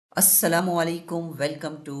Assalamu alaikum,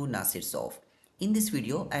 welcome to Nasir Soft. In this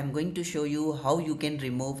video, I am going to show you how you can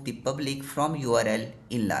remove the public from URL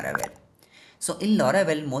in Laravel. So in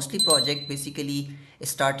Laravel, mostly project basically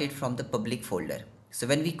started from the public folder. So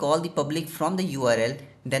when we call the public from the URL,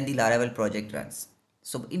 then the Laravel project runs.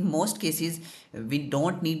 So in most cases, we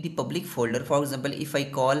don't need the public folder. For example, if I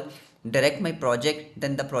call direct my project,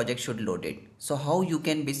 then the project should load it. So how you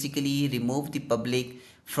can basically remove the public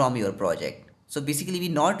from your project? So basically we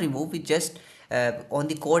not remove, we just on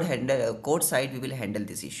the code side we will handle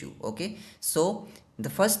this issue. Okay, so the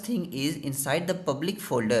first thing is inside the public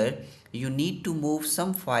folder you need to move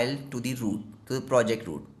some file to the root, to the project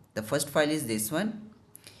root. The first file is this one,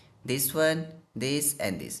 this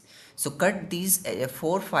and this. So cut these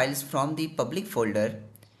four files from the public folder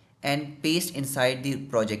and paste inside the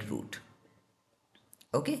project root.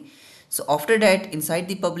 Okay, so after that inside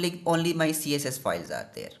the public only my css files are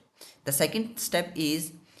there. The second step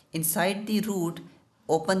is inside the root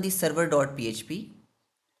open the server.php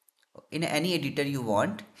in any editor you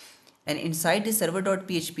want, and inside the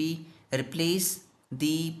server.php replace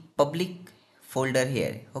the public folder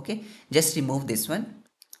here. Okay, just remove this one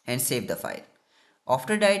and save the file.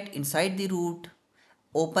 After that inside the root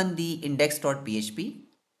open the index.php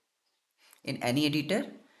in any editor,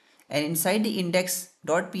 and inside the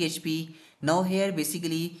index.php now here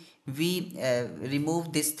basically we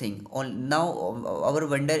remove this thing on. Now our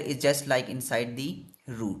vendor is just like inside the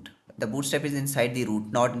root, the bootstrap is inside the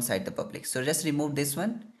root, not inside the public. So just remove this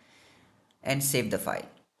one and save the file.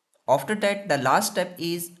 After that the last step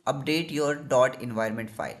is update your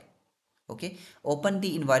 .environment file. Okay, open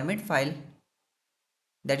the environment file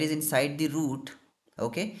that is inside the root,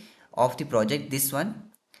 okay, of the project, this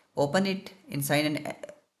one. Open it inside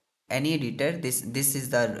any editor. This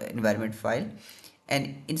is the environment file,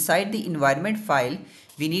 and inside the environment file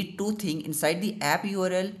we need two things. Inside the app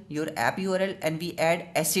url, your app url, and we add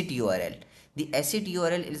asset url. The asset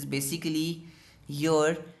url is basically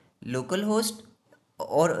your localhost,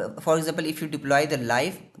 or for example if you deploy the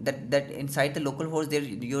live, that inside the localhost there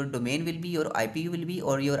your domain will be, your ip will be,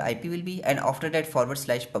 or your ip will be, and after that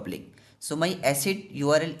 / public. So my asset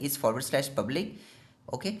url is / public.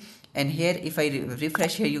 Okay, and here if I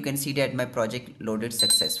refresh here you can see that my project loaded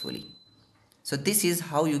successfully. So this is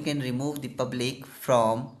how you can remove the public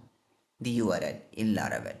from the url in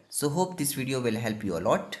Laravel. So hope this video will help you a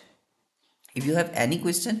lot. If you have any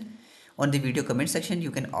question on the video comment section,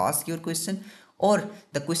 you can ask your question, or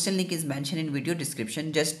the question link is mentioned in video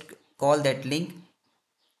description. Just call that link,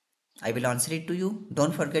 I will answer it to you.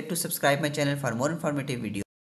 Don't forget to subscribe my channel for more informative videos.